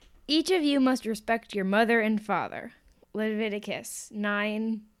Each of you must respect your mother and father. Leviticus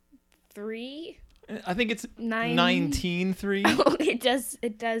 9:3. I think it's 9 19:3. Oh, it does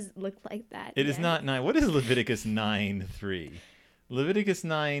look like that. It is not 9. What is Leviticus 9:3? Leviticus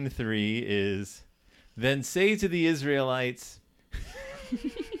 9:3 is, then say to the Israelites,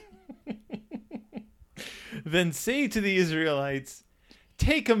 then say to the Israelites,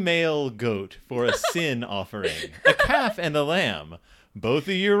 take a male goat for a sin offering, a calf and a lamb, both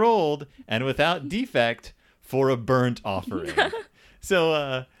a year old and without defect, for a burnt offering.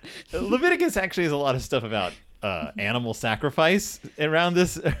 So Leviticus actually has a lot of stuff about animal sacrifice around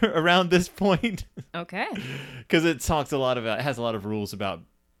this point. Okay. Because it has a lot of rules about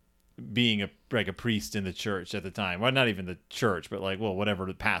being a priest in the church at the time. Well, not even the church, but whatever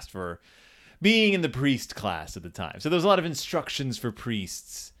it passed for being in the priest class at the time. So there's a lot of instructions for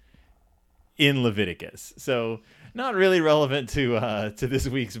priests in Leviticus. So not really relevant to this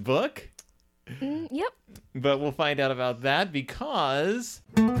week's book. Yep. But we'll find out about that because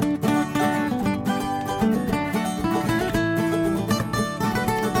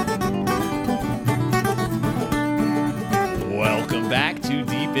welcome back to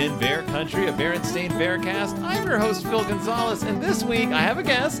Deep in Bear Country, a Berenstain Bearcast. I'm your host, Phil Gonzalez, and this week I have a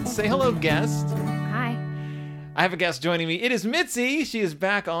guest. Say hello, guest. Hi. I have a guest joining me. It is Mitzi. She is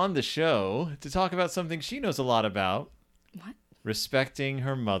back on the show to talk about something she knows a lot about. What? Respecting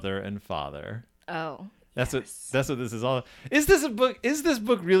her mother and father. Oh. That's what this is all. Is this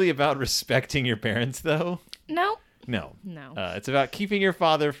book really about respecting your parents though? No. No. No. It's about keeping your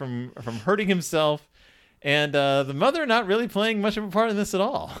father from hurting himself, and the mother not really playing much of a part in this at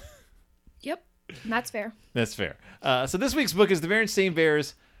all. Yep. That's fair. That's fair. So this week's book is the Berenstain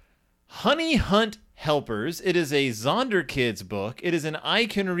Bears Honey Hunt Helpers. It is a Zonderkids book. It is an I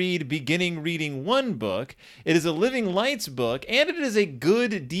Can Read Beginning Reading 1 book. It is a Living Lights book, and it is a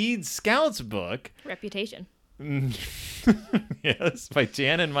Good Deeds Scouts book. Reputation. Yes, by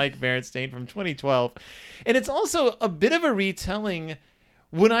Jan and Mike Berenstain from 2012. And it's also a bit of a retelling.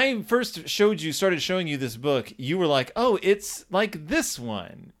 When I first started showing you this book, you were like, oh, it's like this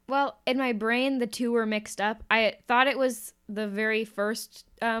one. Well, in my brain, the two were mixed up. I thought it was the very first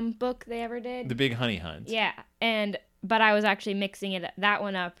book they ever did. The Big Honey Hunt. Yeah, but I was actually mixing that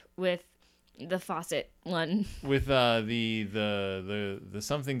one up with the Fawcett one. With the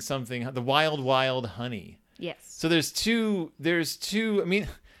something, the Wild Honey. Yes. So there's two, I mean,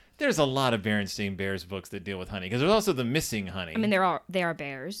 there's a lot of Berenstain Bears books that deal with honey, because there's also the Missing Honey. I mean, they are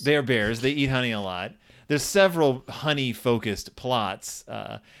bears. They are bears. They eat honey a lot. There's several honey-focused plots,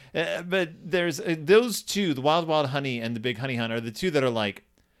 but there's those two, the Wild Honey and the Big Honey Hunt, are the two that are like,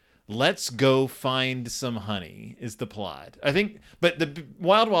 let's go find some honey is the plot. I think, but the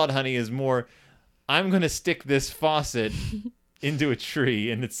Wild Honey is more, I'm going to stick this faucet into a tree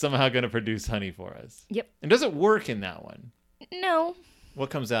and it's somehow going to produce honey for us. Yep. And does it work in that one? No. What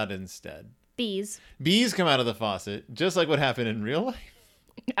comes out instead? Bees. Bees come out of the faucet, just like what happened in real life.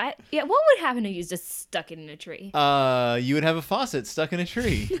 Yeah, what would happen if you just stuck it in a tree? You would have a faucet stuck in a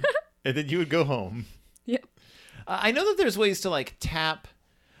tree, and then you would go home. Yep. I know that there's ways to tap,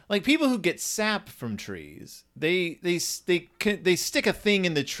 people who get sap from trees. They stick a thing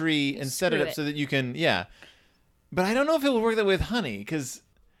in the tree and set it up so that you can, yeah. But I don't know if it will work that way with honey, because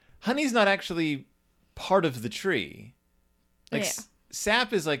honey's not actually part of the tree.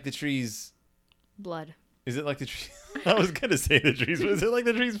 Sap is like the tree's blood. Is it like the tree? I was gonna say the trees, but is it like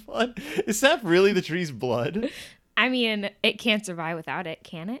the tree's blood? Is sap really the tree's blood? I mean, it can't survive without it,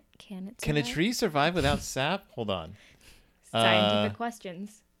 can it? Can it survive? Can a tree survive without sap? Hold on. Scientific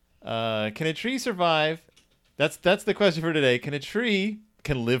questions. Can a tree survive? That's the question for today. Can a tree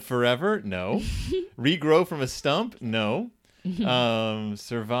live forever? No. Regrow from a stump? No.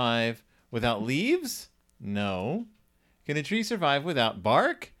 Survive without leaves? No. Can a tree survive without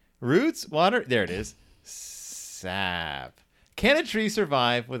bark, roots, water? There it is. Sap. Can a tree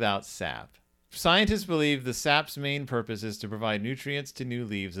survive without sap? Scientists believe the sap's main purpose is to provide nutrients to new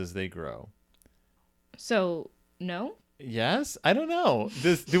leaves as they grow. So, no? Yes? I don't know.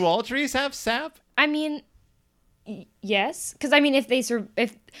 Do all trees have sap? I mean, yes. Because, I mean, if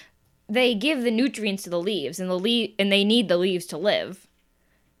they give the nutrients to the leaves and they need the leaves to live,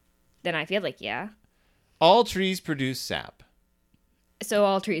 then I feel like, yeah. All trees produce sap. So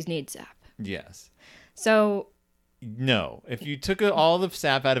all trees need sap. Yes. So... No. If you took all the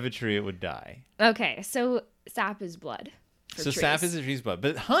sap out of a tree, it would die. Okay, so sap is blood for trees. Sap is the tree's blood.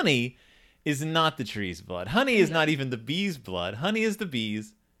 But honey is not the tree's blood. Honey is not even the bee's blood. Honey is the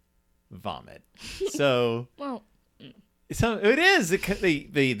bee's vomit. So... Well... So it is.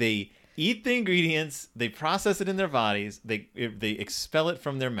 They eat the ingredients, they process it in their bodies, they expel it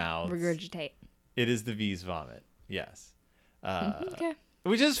from their mouths. Regurgitate. It is the bee's vomit. Yes. Okay.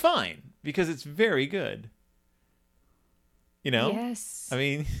 Which is fine because it's very good. You know? Yes. I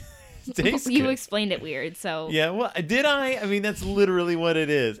mean, it tastes You good. explained it weird, so. Yeah, well, did I? I mean, that's literally what it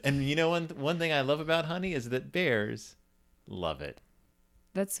is. And you know, one thing I love about honey is that bears love it.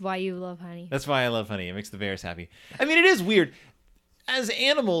 That's why you love honey. That's why I love honey. It makes the bears happy. I mean, it is weird. As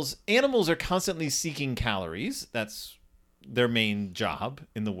animals are constantly seeking calories. That's their main job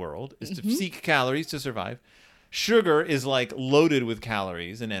in the world, is to seek calories to survive. Sugar is like loaded with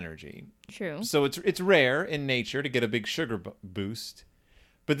calories and energy. True. So it's rare in nature to get a big sugar boost.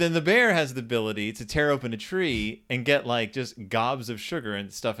 But then the bear has the ability to tear open a tree and get like just gobs of sugar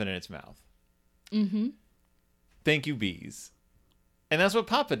and stuff in its mouth. Mm-hmm. Thank you, bees. And that's what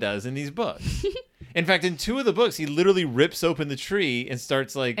Papa does in these books. In fact, in 2 of the books, he literally rips open the tree and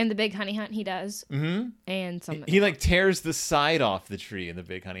starts like... And the Big Honey Hunt, he does. Mm-hmm. And something. He like tears the side off the tree in the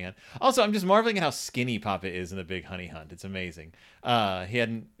Big Honey Hunt. Also, I'm just marveling at how skinny Papa is in the Big Honey Hunt. It's amazing. He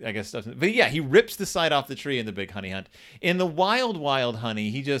hadn't, I guess, stuff. But yeah, he rips the side off the tree in the Big Honey Hunt. In the Wild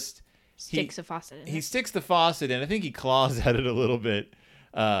Honey, he just Sticks a faucet in He it. sticks the faucet in. I think he claws at it a little bit.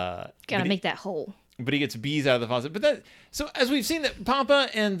 Gotta make that hole. But he gets bees out of the faucet. But that, so as we've seen, that Papa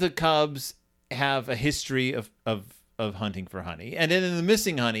and the cubs have a history of hunting for honey. And then in the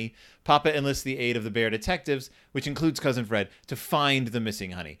missing honey, Papa enlists the aid of the bear detectives, which includes Cousin Fred, to find the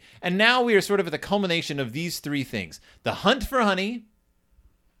missing honey. And now we are sort of at the culmination of these 3 things: the hunt for honey,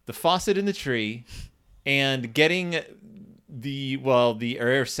 the faucet in the tree, and getting the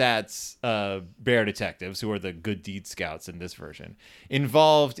Ersatz bear detectives, who are the good deed scouts in this version,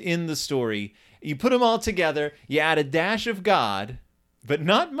 involved in the story. You put them all together, you add a dash of God, but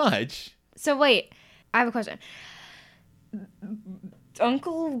not much. So wait, I have a question.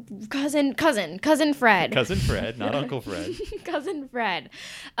 Cousin Fred. Cousin Fred, not Uncle Fred. Cousin Fred.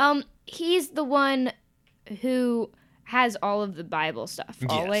 He's the one who has all of the Bible stuff, Yes.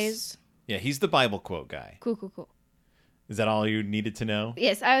 always. Yeah, he's the Bible quote guy. Cool. Is that all you needed to know?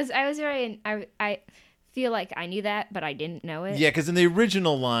 Yes, I was very. I feel like I knew that, but I didn't know it. Yeah, because in the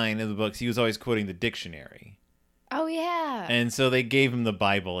original line of the books, he was always quoting the dictionary. Oh yeah. And so they gave him the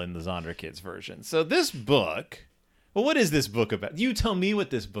Bible in the Zonderkids version. So this book, well, what is this book about? You tell me what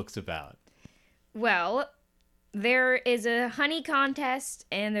this book's about. Well, there is a honey contest,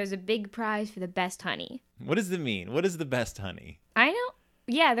 and there's a big prize for the best honey. What does it mean? What is the best honey? I know.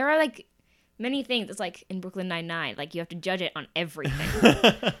 Yeah, there are like many things. It's like in Brooklyn Nine-Nine. Like you have to judge it on everything.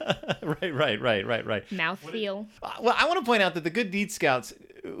 Right. Mouthfeel. Well, I want to point out that the Good Deed Scouts,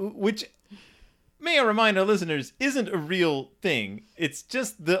 which, may I remind our listeners, isn't a real thing. It's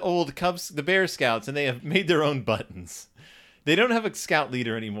just the old Cubs, the Bear Scouts, and they have made their own buttons. They don't have a scout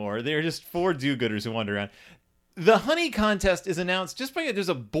leader anymore. They're just 4 do-gooders who wander around. The honey contest is announced just by there's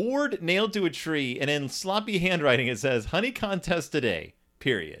a board nailed to a tree, and in sloppy handwriting it says, "Honey contest today,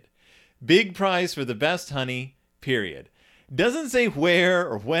 period. Big prize for the best honey, period." Doesn't say where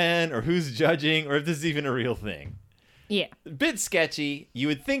or when or who's judging or if this is even a real thing. Yeah. A bit sketchy. You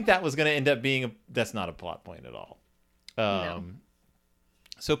would think that was going to end up being that's not a plot point at all. No.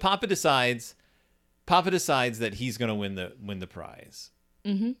 So Papa decides that he's going to win the prize.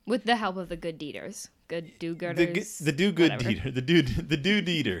 Mm-hmm. With the help of the good deeders. Good do-gooders. The do-good whatever. deeder. The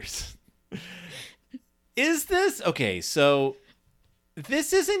do-deeders. Is this... Okay, so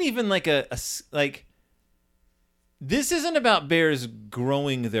this isn't even like this isn't about bears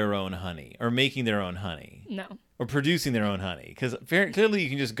growing their own honey or making their own honey. No. Or producing their own honey. Because clearly you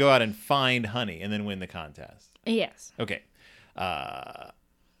can just go out and find honey and then win the contest. Yes. Okay.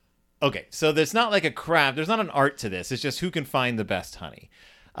 Okay, so there's not like a craft. There's not an art to this. It's just who can find the best honey.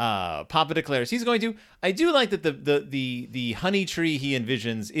 Papa declares he's going to. I do like that the honey tree he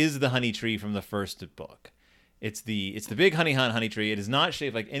envisions is the honey tree from the first book. It's the big honey tree. It is not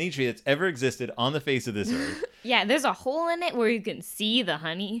shaped like any tree that's ever existed on the face of this earth. Yeah, there's a hole in it where you can see the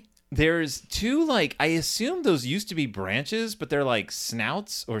honey. There's 2 like I assume those used to be branches, but they're like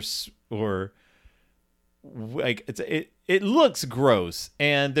snouts or like it looks gross,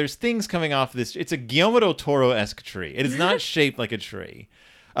 and there's things coming off this. It's a Guillermo del Toro-esque tree. It is not shaped like a tree.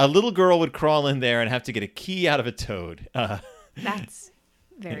 A little girl would crawl in there and have to get a key out of a toad. That's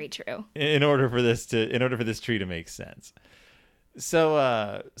very true. In order for this tree to make sense.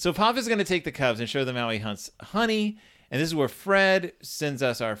 So Papa's going to take the cubs and show them how he hunts honey, and this is where Fred gives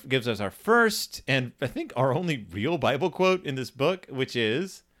us our first and I think our only real Bible quote in this book, which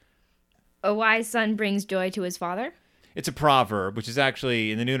is, "A wise son brings joy to his father." it's a proverb, which is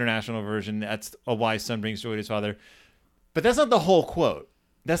actually in the New International Version, that's "a wise son brings joy to his father," but that's not the whole quote.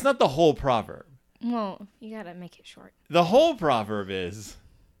 That's not the whole proverb. Well, you gotta make it short. The whole proverb is,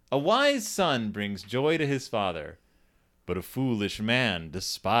 a wise son brings joy to his father, but a foolish man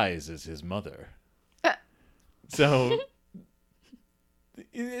despises his mother. So,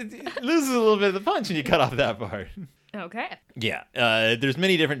 it loses a little bit of the punch when you cut off that part. Okay. Yeah, there's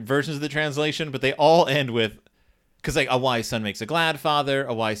many different versions of the translation, but they all end with, because like a wise son makes a glad father,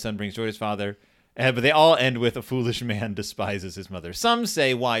 a wise son brings joy to his father, but they all end with a foolish man despises his mother. Some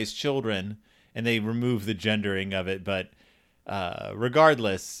say wise children, and they remove the gendering of it, but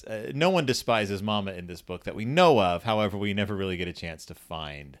regardless, no one despises mama in this book that we know of. However, we never really get a chance to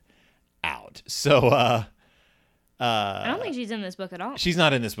find out. So, I don't think she's in this book at all. she's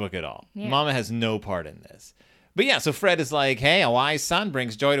not in this book at all. Yeah. Mama has no part in this. But yeah, so Fred is like, hey, a wise son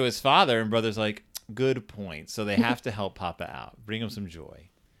brings joy to his father. And Brother's like, good point. So they have to help Papa out. Bring him some joy.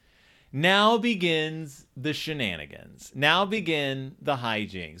 Now begins the shenanigans. Now begin the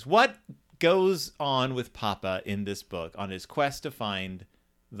hijinks. What goes on with Papa in this book on his quest to find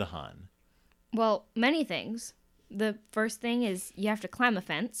the Hun? Well, many things. The first thing is you have to climb a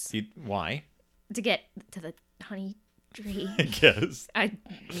fence Why? to get to the honey tree. I guess.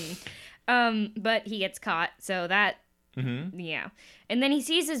 But he gets caught, so that, yeah. And then he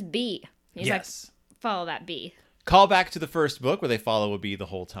sees his bee. He's like, follow that bee. Call back to the first book where they follow a bee the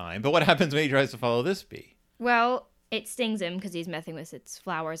whole time. But what happens when he tries to follow this bee? Well, it stings him because he's messing with its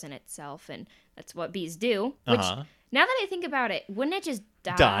flowers and itself, and that's what bees do. Which, now that I think about it, wouldn't it just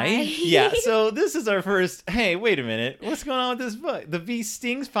die? Yeah, so this is our first, hey, wait a minute. What's going on with this book? The bee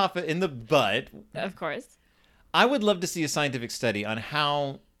stings Papa in the butt. Of course. I would love to see a scientific study on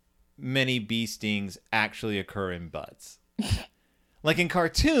how many bee stings actually occur in butts. Like in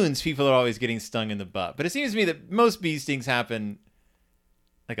cartoons, people are always getting stung in the butt. But it seems to me that most bee stings happen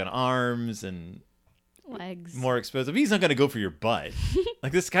like on arms and Legs. more exposed. A bee's not going to go for your butt.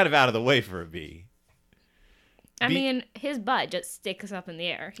 Like this is kind of out of the way for a bee. I mean, his butt just sticks up in the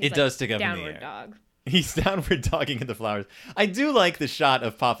air. He's It does stick up in the downward air. dog. He's downward dogging in the flowers. I do like the shot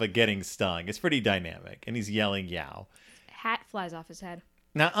of Papa getting stung. It's pretty dynamic. And he's yelling, yow. Hat flies off his head.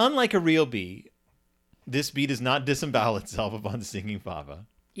 Now, unlike a real bee, this bee does not disembowel itself upon stinging Papa.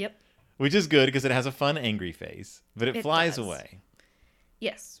 Yep. Which is good because it has a fun, angry face. But it flies does. away.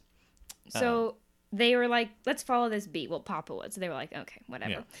 Yes. So they were like, let's follow this bee. Well, Papa would. So they were like, okay,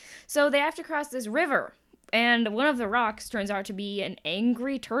 whatever. Yeah. So they have to cross this river. And one of the rocks turns out to be an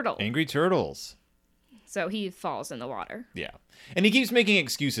angry turtle. Angry turtles. So he falls in the water. Yeah. And he keeps making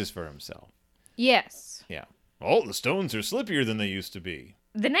excuses for himself. Yes. Yeah. Oh, the stones are slippier than they used to be.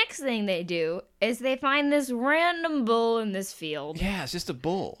 The next thing they do is they find this random bull in this field. Yeah, it's just a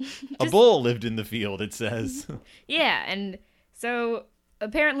bull. A bull lived in the field, it says. Yeah, and so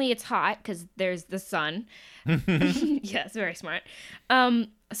apparently it's hot because there's the sun. Yes, very smart.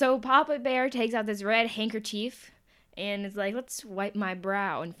 So Papa Bear takes out this red handkerchief and is like, let's wipe my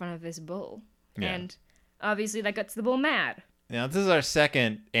brow in front of this bull. Yeah. And obviously that gets the bull mad. Now, this is our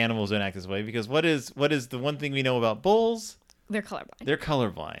second animals don't act this way because what is the one thing we know about bulls? They're colorblind. They're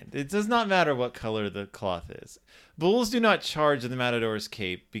colorblind. It does not matter what color the cloth is. Bulls do not charge the matador's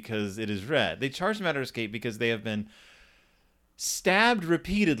cape because it is red. They charge the matador's cape because they have been stabbed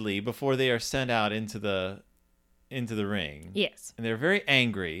repeatedly before they are sent out into the ring. Yes. And they're very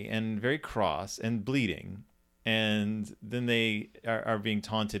angry and very cross and bleeding. And then they are being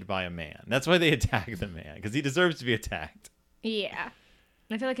taunted by a man. That's why they attack the man, because he deserves to be attacked. Yeah.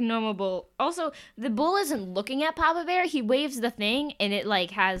 I feel like a normal bull. Also, the bull isn't looking at Papa Bear. He waves the thing, and it,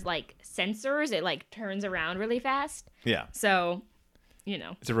 like, has, like, sensors. It, like, turns around really fast. Yeah. So, you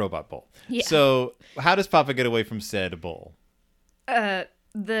know. It's a robot bull. Yeah. So how does Papa get away from said bull?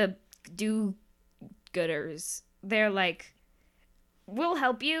 The do-gooders, they're like, we'll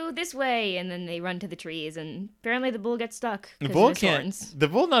help you this way, and then they run to the trees, and apparently the bull gets stuck. The bull can't. The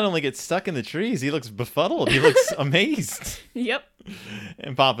bull not only gets stuck in the trees, he looks befuddled. He looks amazed. Yep.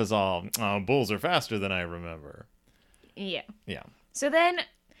 And Papa's all, oh, bulls are faster than I remember. Yeah. Yeah. So then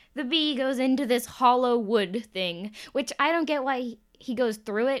the bee goes into this hollow wood thing, which I don't get why he goes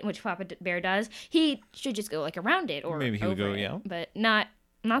through it, which Papa Bear does. He should just go like around it or Maybe he would over go, it, yeah. but not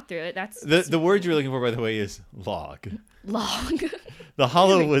through it. That's The word you're looking for, by the way, is log. log. The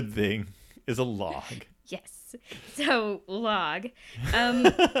hollow wood thing is a log. Yes. So log.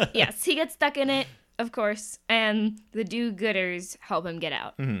 Yes, he gets stuck in it, of course, and the do-gooders help him get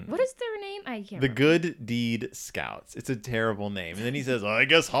out. What is their name? I can't The remember. Good Deed Scouts. It's a terrible name. And then he says, oh, I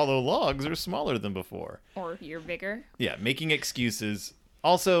guess hollow logs are smaller than before. Or you're bigger. Yeah, making excuses.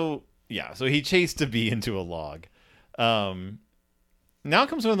 Also, yeah, so he chased a bee into a log. Now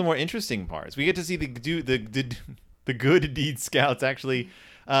comes one of the more interesting parts. We get to see the Good Deed Scouts actually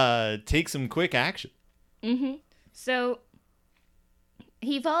take some quick action. Mm-hmm. So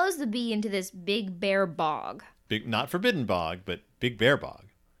he follows the bee into this big bear bog. Big, not forbidden bog, but big bear bog.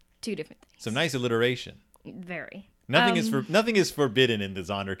 Two different things. Some nice alliteration. Very. Nothing is forbidden in the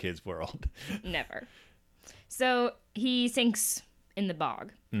Zonderkids world. Never. So he sinks in the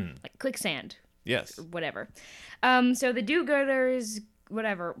bog, like quicksand. Yes. Or whatever. So the do-gooders,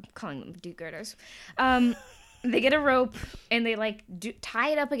 whatever, I'm calling them do-gooders, they get a rope and they like tie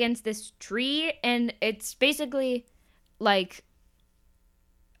it up against this tree, and it's basically like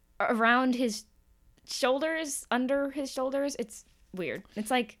around his shoulders, under his shoulders. It's weird.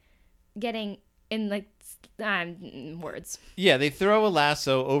 It's like getting in like words. Yeah, they throw a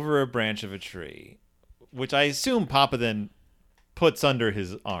lasso over a branch of a tree, which I assume Papa then puts under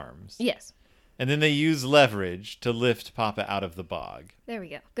his arms. Yes. And then they use leverage to lift Papa out of the bog. There we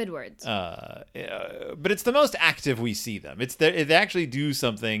go. Good words. But it's the most active we see them. They actually do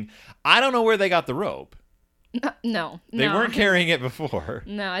something. I don't know where they got the rope. No. They weren't carrying it before.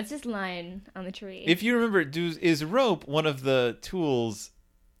 No, it's just lying on the tree. If you remember, is rope one of the tools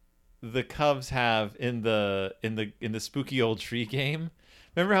the Cubs have in the spooky old tree game?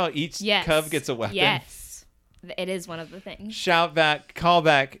 Remember how each Cub gets a weapon? Yes. It is one of the things. Shout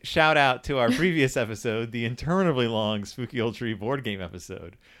out to our previous episode, the interminably long Spooky Old Tree board game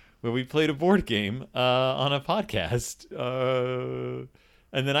episode, where we played a board game on a podcast.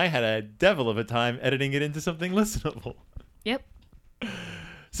 And then I had a devil of a time editing it into something listenable. Yep.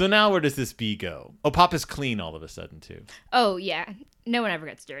 So now where does this bee go? Oh, Papa's clean all of a sudden, too. Oh, yeah. No one ever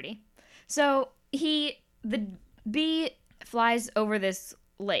gets dirty. So the bee flies over this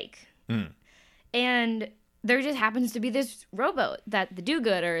lake. And there just happens to be this rowboat that the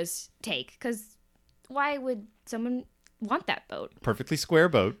do-gooders take, because why would someone want that boat? Perfectly square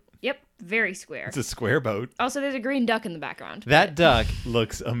boat. Yep, very square. It's a square boat. Also, there's a green duck in the background. That duck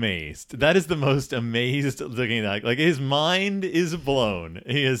looks amazed. That is the most amazed looking duck. Like, his mind is blown.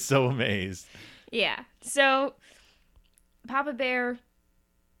 He is so amazed. Yeah. So, Papa Bear,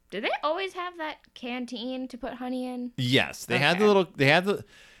 did they always have that canteen to put honey in? Yes, they had the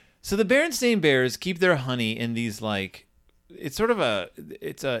So the Berenstain Bears keep their honey in these, like, it's sort of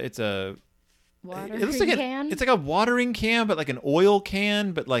it's a watering can? It's like a watering can, but like an oil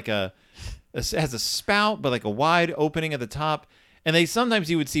can, but like it has a spout, but like a wide opening at the top. And sometimes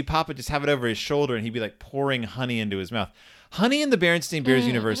you would see Papa just have it over his shoulder and he'd be like pouring honey into his mouth. Honey in the Berenstain Bears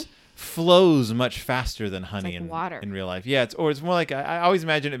universe flows much faster than honey like water in real life. Yeah, it's more like I always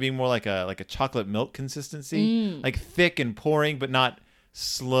imagine it being more like a chocolate milk consistency, like thick and pouring, but not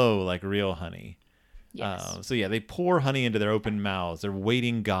slow like real honey. Yes. So yeah, they pour honey into their open mouths. They're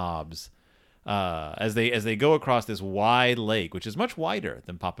waiting gobs as they go across this wide lake, which is much wider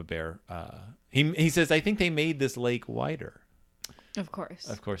than Papa Bear. He says, I think they made this lake wider. Of course.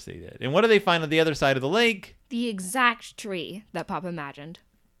 Of course they did. And what do they find on the other side of the lake? The exact tree that Papa imagined.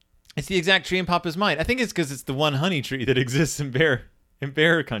 It's the exact tree in Papa's mind. I think it's because it's the one honey tree that exists in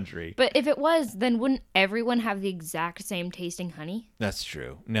bear country. But if it was, then wouldn't everyone have the exact same tasting honey? That's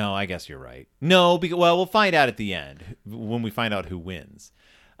true. No, I guess you're right. No, because we'll find out at the end when we find out who wins.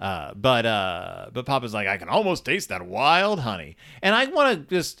 But Papa's like, I can almost taste that wild honey. And I want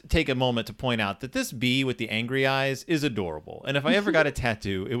to just take a moment to point out that this bee with the angry eyes is adorable. And if I ever got a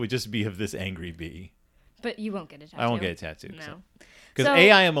tattoo, it would just be of this angry bee. But you won't get a tattoo. I won't get a tattoo. No. Because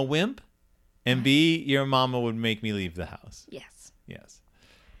A, I am a wimp, and B, your mama would make me leave the house. Yes. Yes.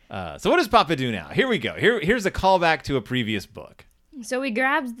 So what does Papa do now? Here we go. Here's a callback to a previous book. So he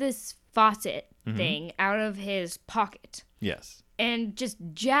grabs this faucet thing out of his pocket. Yes. And just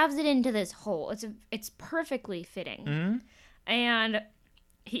jabs it into this hole. It's perfectly fitting. And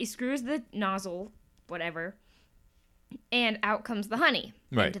he screws the nozzle, whatever, and out comes the honey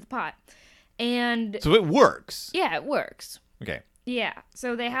into the pot. And so it works. Yeah, it works. Okay. Yeah.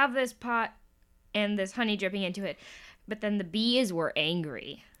 So they have this pot and this honey dripping into it. But then the bees were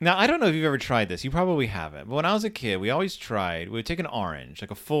angry. Now, I don't know if you've ever tried this. You probably haven't. But when I was a kid, we always tried. We would take an orange,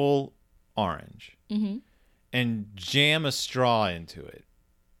 like a full orange, and jam a straw into it.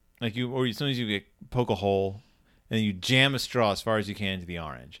 Like sometimes you poke a hole, and then you jam a straw as far as you can into the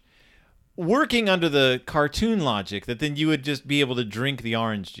orange. Working under the cartoon logic that then you would just be able to drink the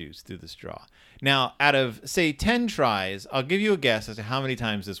orange juice through the straw. Now, out of, say, 10 tries, I'll give you a guess as to how many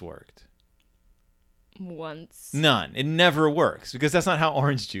times this worked. Once. None. It never works because that's not how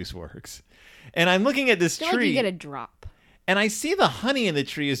orange juice works. And I'm looking at this I feel tree. like you get a drop. And I see the honey in the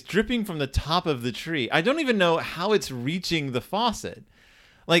tree is dripping from the top of the tree. I don't even know how it's reaching the faucet.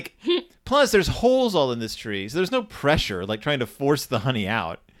 Like, plus there's holes all in this tree, so there's no pressure, like trying to force the honey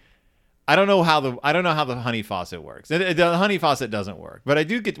out. I don't know how the honey faucet works. The honey faucet doesn't work, but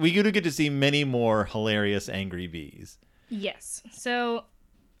we do get to see many more hilarious angry bees. Yes. So,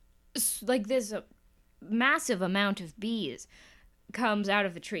 like, this massive amount of bees comes out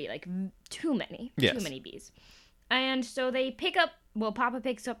of the tree, like too many bees. And so Papa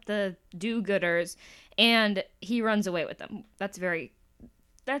picks up the do-gooders and he runs away with them. That's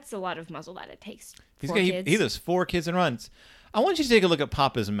a lot of muzzle that it takes. He does 4 kids and runs. I want you to take a look at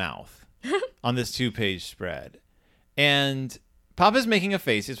Papa's mouth on this 2-page spread. And Papa's making a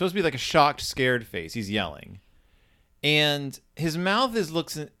face. It's supposed to be like a shocked, scared face. He's yelling. And his mouth is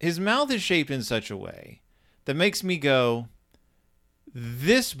shaped in such a way that makes me go,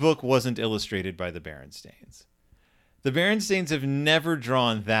 this book wasn't illustrated by the Berenstains. The Berenstains have never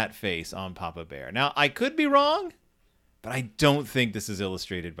drawn that face on Papa Bear. Now, I could be wrong, but I don't think this is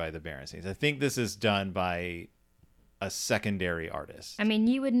illustrated by the Berenstains. I think this is done by a secondary artist. I mean,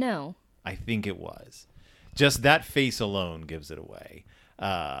 you would know. I think it was. Just that face alone gives it away.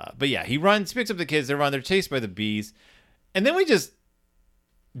 But yeah, he picks up the kids, they're chased by the bees, and then we just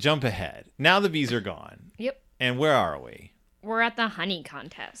jump ahead. Now the bees are gone. Yep. And where are we? We're at the honey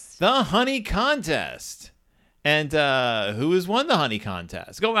contest. The honey contest. And who has won the honey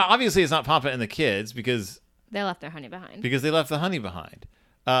contest? Well, obviously it's not Papa and the kids because they left their honey behind. Because they left the honey behind.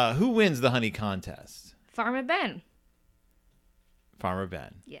 Who wins the honey contest? Farmer Ben. Farmer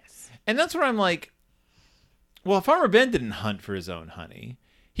Ben. Yes. And that's where I'm like, well, Farmer Ben didn't hunt for his own honey.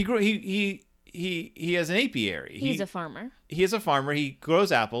 He has an apiary. He's a farmer. He is a farmer. He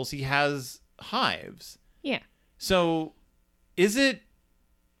grows apples. He has hives. Yeah. So, is it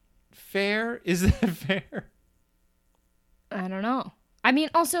fair? Is that fair? I don't know. I mean,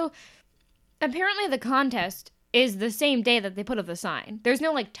 also, apparently the contest is the same day that they put up the sign. There's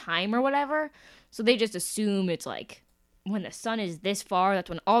no, like, time or whatever. So they just assume it's, like, when the sun is this far, that's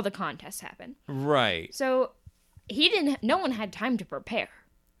when all the contests happen. Right. So no one had time to prepare.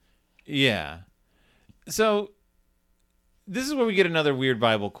 Yeah. So this is where we get another weird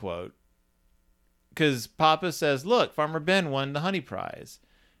Bible quote. Because Papa says, look, Farmer Ben won the honey prize.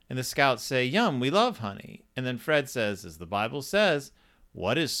 And the scouts say, yum, we love honey. And then Fred says, as the Bible says,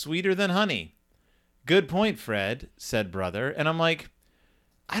 what is sweeter than honey? Good point, Fred, said Brother. And I'm like,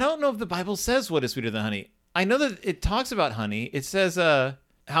 I don't know if the Bible says what is sweeter than honey. I know that it talks about honey. It says,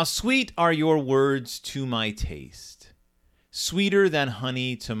 how sweet are your words to my taste, sweeter than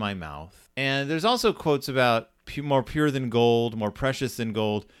honey to my mouth. And there's also quotes about more pure than gold, more precious than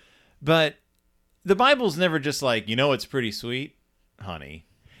gold. But the Bible's never just like, it's pretty sweet, honey.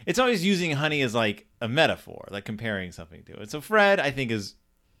 It's always using honey as like a metaphor, like comparing something to it. So Fred, I think, is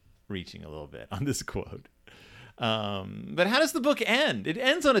reaching a little bit on this quote. But how does the book end? It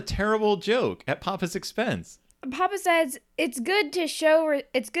ends on a terrible joke at Papa's expense. Papa says it's good to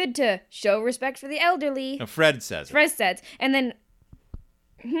show respect for the elderly. No, Fred says it. Fred says, and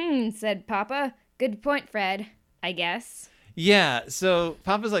then, said Papa. Good point, Fred. I guess. Yeah. So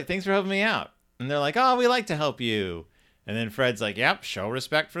Papa's like, thanks for helping me out, and they're like, oh, we like to help you. And then Fred's like, yep, show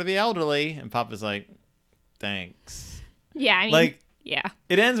respect for the elderly, and Papa's like, thanks. Yeah. I mean, yeah.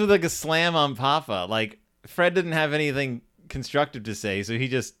 It ends with like a slam on Papa. Like Fred didn't have anything constructive to say, so he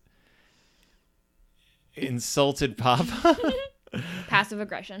just insulted Papa. Passive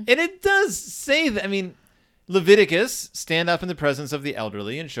aggression. And it does say that, I mean, Leviticus, stand up in the presence of the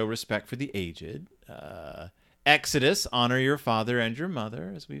elderly and show respect for the aged. Exodus, honor your father and your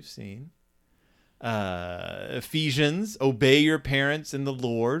mother, as we've seen. Ephesians, obey your parents in the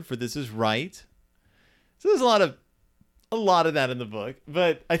Lord, for this is right. So there's a lot of that in the book,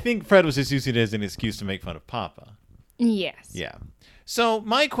 but I think Fred was just using it as an excuse to make fun of Papa. Yes. Yeah. So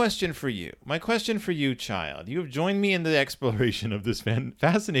my question for you, child, you have joined me in the exploration of this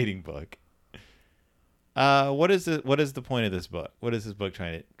fascinating book. What is the point of this book? What is this book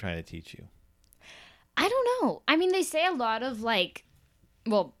trying to teach you? I don't know. I mean, they say a lot of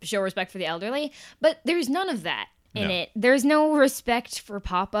show respect for the elderly, but there's none of that in it. There's no respect for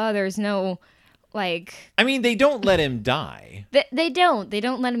Papa. There's no I mean, they don't let him die. They don't. They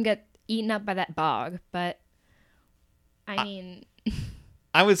don't let him get eaten up by that bog. But I mean,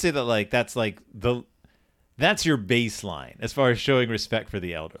 I would say that that's your baseline as far as showing respect for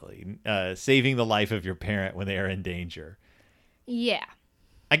the elderly, saving the life of your parent when they are in danger. Yeah.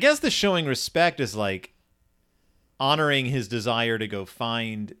 I guess the showing respect is like honoring his desire to go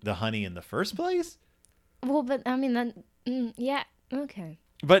find the honey in the first place. Well, but I mean, then, yeah, okay.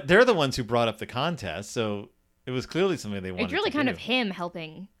 But they're the ones who brought up the contest, so it was clearly something they wanted to do. It's really kind of him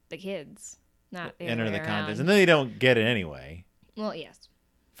helping the kids, not the enter other the way contest. around. And then they don't get it anyway. Well, yes.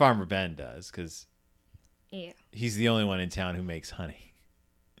 Farmer Ben does, because he's the only one in town who makes honey.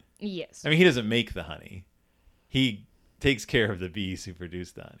 Yes. I mean, he doesn't make the honey. He takes care of the bees who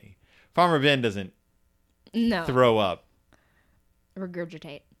produce the honey. Farmer Ben doesn't No. throw up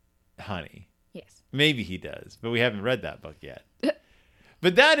Regurgitate. honey. Yes. Maybe he does, but we haven't read that book yet.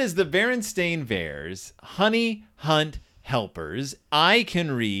 But that is the Berenstain Bears Honey Hunt Helpers. I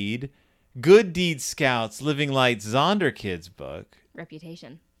can read Good Deed Scouts Living Light Zonderkid's book.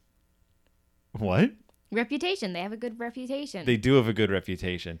 Reputation. What? Reputation. They have a good reputation. They do have a good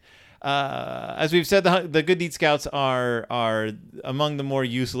reputation. As we've said, the Good Deed Scouts are among the more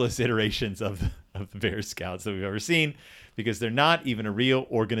useless iterations of the Bear Scouts that we've ever seen, because they're not even a real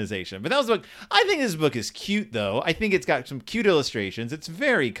organization. But that was the book. I think this book is cute, though. I think it's got some cute illustrations. It's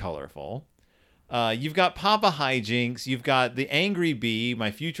very colorful. You've got Papa Hijinks. You've got the Angry Bee,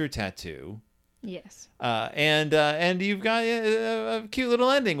 my future tattoo. Yes. And you've got a cute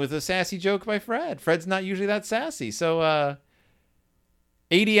little ending with a sassy joke by Fred. Fred's not usually that sassy. So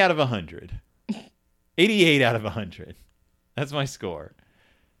 80 out of 100. 88 out of 100. That's my score.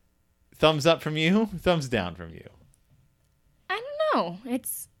 Thumbs up from you, thumbs down from you. I don't know.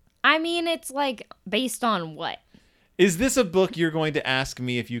 It's like based on what? Is this a book you're going to ask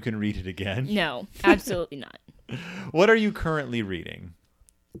me if you can read it again? No, absolutely not. What are you currently reading?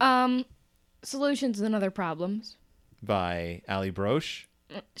 Solutions and Other Problems. By Ali Broche.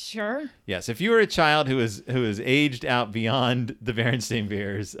 Sure. Yes, if you are a child who is aged out beyond the Berenstain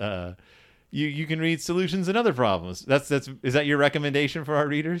Bears, you can read Solutions and Other Problems. Is that your recommendation for our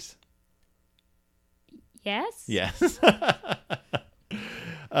readers? Yes. Yes.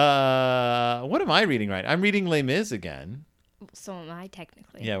 What am I reading right? I'm reading Les Mis again. So am I,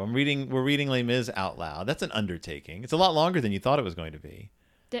 technically. Yeah, we're reading Les Mis out loud. That's an undertaking. It's a lot longer than you thought it was going to be.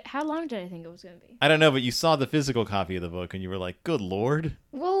 How long did I think it was going to be? I don't know, but you saw the physical copy of the book and you were like, good Lord.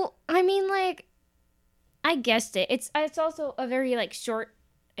 Well, I mean, like, I guessed it. It's also a very, like, short,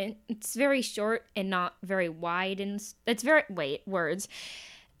 and it's very short and not very wide, and it's very, words.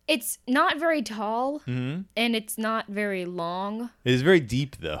 It's not very tall, and it's not very long. It is very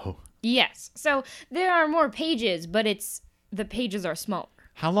deep, though. Yes. So there are more pages, but the pages are smaller.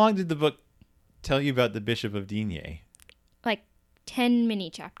 How long did the book tell you about the Bishop of Digne? Like 10 mini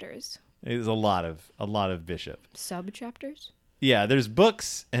chapters. It was a lot of bishop. Sub chapters? Yeah, there's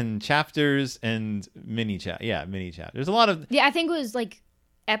books and chapters and mini chapters. There's a lot of... Yeah, I think it was like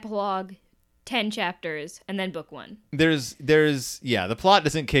epilogue, 10 chapters, and then book 1. The plot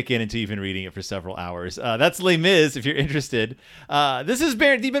doesn't kick in until you've been reading it for several hours. That's Les Mis, if you're interested. This is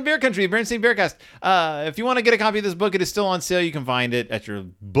Deep in Bear Country, Berenstain Bearcast. If you want to get a copy of this book, it is still on sale. You can find it at your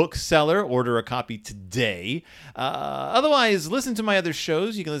bookseller. Order a copy today. Otherwise, listen to my other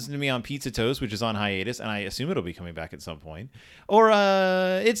shows. You can listen to me on Pizza Toast, which is on hiatus, and I assume it'll be coming back at some point. Or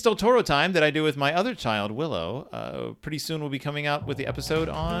It's Del Toro Time, that I do with my other child, Willow. Pretty soon we'll be coming out with the episode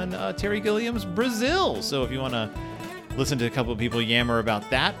on Terry Gilliam's Brazil. So if you want to listen to a couple of people yammer about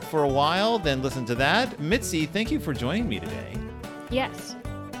that for a while, then listen to that. Mitzi, thank you for joining me today. Yes.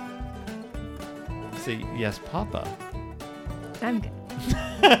 Say yes, Papa. I'm good.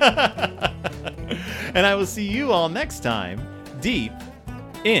 And I will see you all next time, deep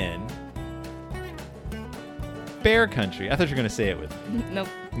in Bear Country. I thought you were going to say it with me. Nope.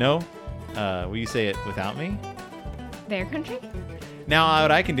 No? Will you say it without me? Bear Country? Now,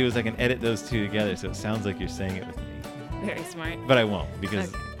 what I can do is I can edit those two together so it sounds like you're saying it with me. Very smart. But I won't,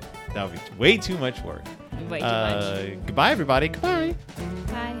 because that would be way too much work. Way too much. Goodbye, everybody. Goodbye.